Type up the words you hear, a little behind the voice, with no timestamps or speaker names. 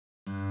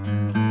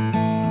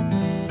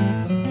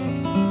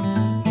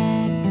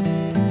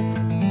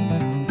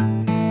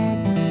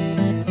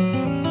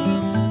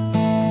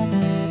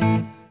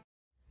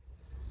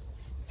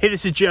Hey,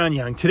 this is John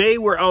Young. Today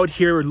we're out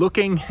here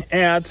looking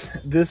at,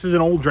 this is an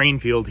old drain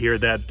field here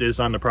that is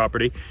on the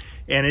property.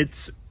 And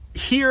it's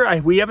here,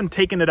 we haven't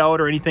taken it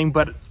out or anything,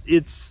 but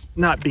it's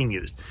not being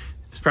used.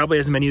 It's probably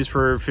hasn't been used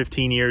for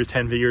 15 years,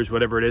 10 years,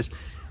 whatever it is.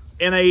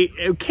 And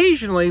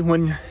occasionally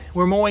when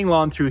we're mowing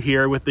lawn through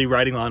here with the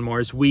riding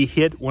lawnmowers, we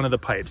hit one of the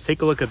pipes.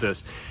 Take a look at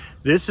this.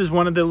 This is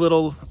one of the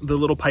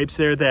little pipes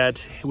there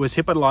that was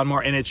hit by the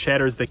lawnmower and it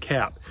shatters the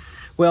cap.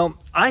 Well,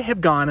 I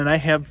have gone and I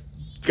have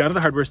gone to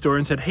the hardware store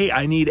and said, hey,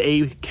 I need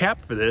a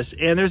cap for this.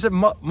 And there's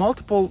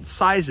multiple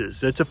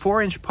sizes. It's a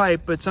 4-inch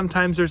pipe, but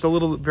sometimes there's a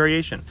little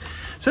variation.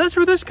 So that's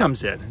where this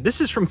comes in. This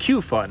is from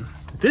Qfun.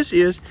 This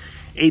is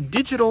a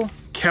digital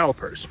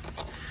calipers.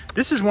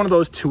 This is one of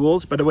those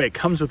tools. By the way, it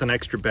comes with an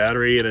extra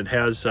battery and it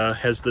has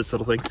this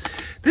little thing.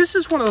 This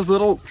is one of those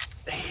little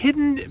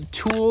hidden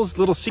tools,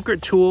 little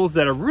secret tools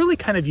that are really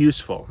kind of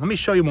useful. Let me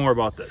show you more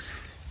about this.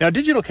 Now,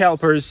 digital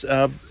calipers,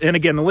 and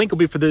again, the link will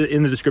be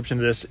in the description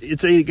of this.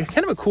 It's a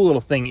kind of a cool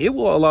little thing. It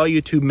will allow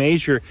you to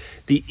measure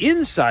the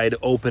inside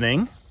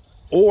opening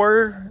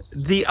or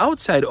the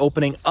outside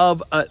opening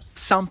of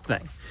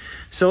something.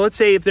 So let's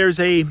say if there's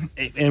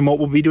and what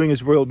we'll be doing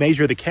is we'll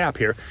measure the cap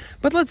here.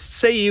 But let's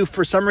say you,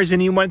 for some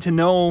reason, you want to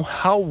know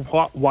how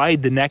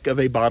wide the neck of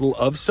a bottle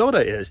of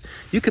soda is.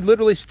 You could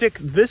literally stick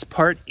this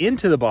part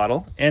into the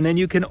bottle and then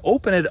you can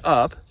open it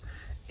up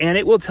and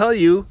it will tell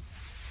you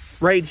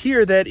right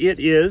here that it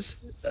is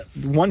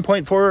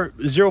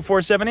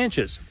 1.4047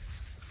 inches.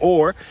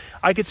 Or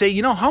I could say,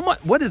 you know,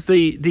 what is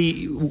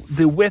the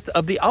width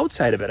of the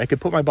outside of it? I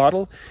could put my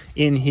bottle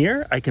in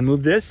here. I can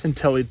move this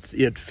until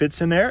it fits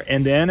in there.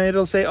 And then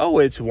it'll say, oh,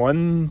 it's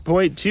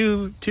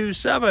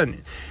 1.227.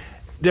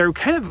 They're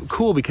kind of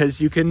cool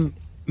because you can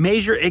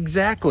measure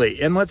exactly.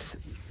 And what's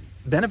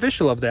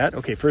beneficial of that,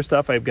 okay, first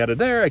off, I've got it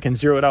there. I can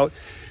zero it out.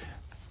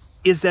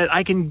 Is that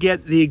I can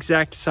get the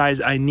exact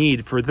size I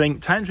need for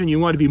times when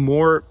you want to be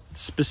more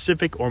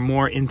specific or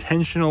more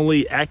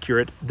intentionally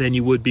accurate than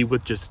you would be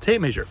with just a tape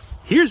measure.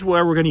 Here's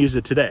where we're going to use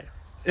it today.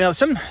 Now,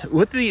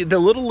 with the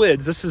little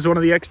lids, this is one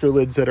of the extra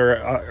lids that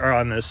are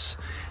on this.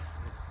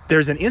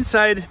 There's an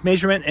inside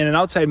measurement and an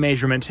outside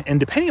measurement, and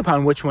depending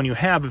upon which one you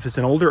have, if it's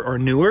an older or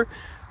newer,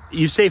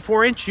 you say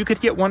 4-inch, you could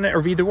get one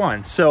of either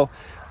one. So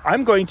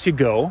I'm going to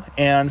go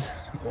and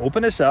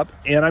open this up,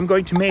 and I'm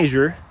going to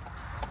measure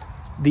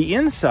the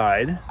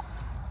inside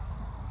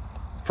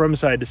from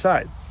side to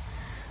side.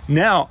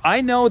 Now,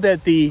 I know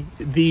that the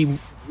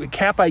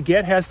cap I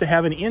get has to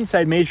have an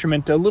inside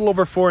measurement a little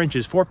over 4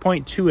 inches.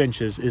 4.2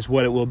 inches is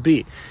what it will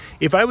be.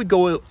 If I would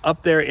go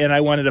up there and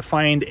I wanted to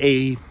find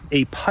a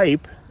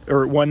pipe,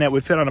 or one that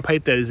would fit on a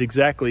pipe that is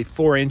exactly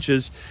 4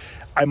 inches,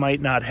 I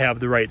might not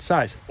have the right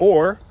size.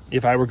 Or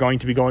if I were going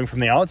to be going from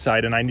the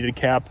outside and I need a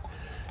cap,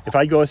 if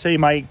I go say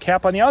my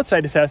cap on the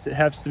outside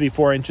has to be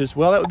 4 inches,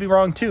 well, that would be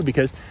wrong too,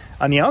 because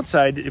on the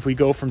outside, if we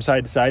go from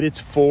side to side,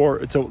 it's a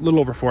little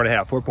over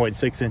 4.5,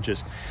 4.6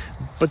 inches.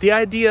 But the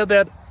idea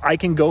that I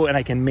can go and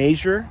I can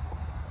measure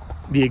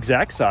the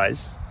exact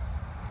size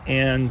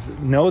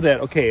and know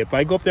that, okay, if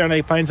I go up there and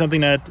I find something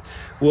that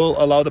will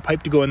allow the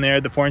pipe to go in there,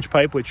 the 4-inch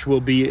pipe, which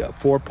will be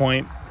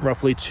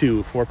roughly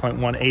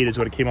 4.18 is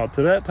what it came out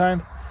to that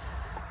time.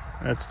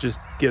 Let's just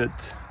get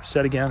it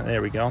set again.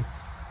 There we go.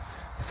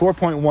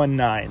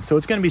 4.19, so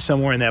it's going to be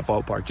somewhere in that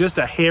ballpark, just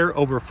a hair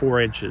over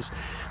 4 inches.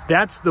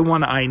 That's the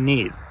one I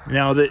need.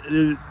 Now,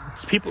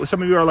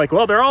 some of you are like,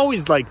 well, they're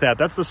always like that.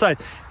 That's the size.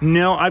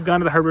 No, I've gone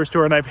to the hardware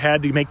store and I've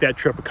had to make that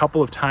trip a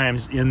couple of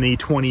times in the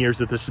 20 years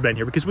that this has been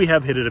here, because we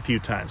have hit it a few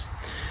times.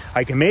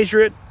 I can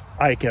measure it.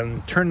 I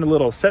can turn the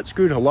little set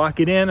screw to lock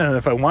it in, and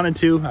if I wanted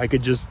to, I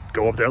could just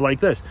go up there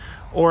like this.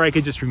 Or I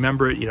could just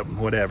remember it, you know,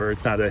 whatever.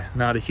 It's not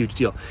a huge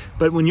deal.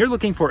 But when you're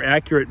looking for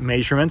accurate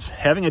measurements,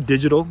 having a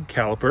digital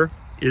caliper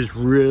is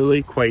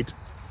really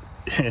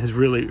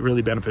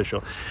really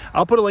beneficial.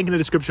 I'll put a link in the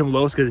description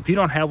below, because if you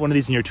don't have one of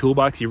these in your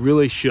toolbox, you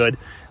really should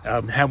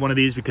have one of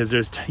these, because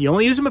you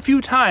only use them a few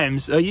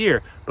times a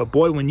year, but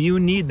boy, when you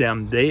need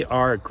them, they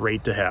are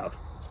great to have.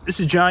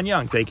 This is John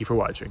Young. Thank you for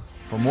watching.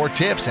 For more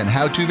tips and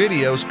how-to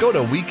videos, go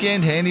to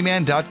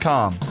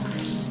weekendhandyman.com.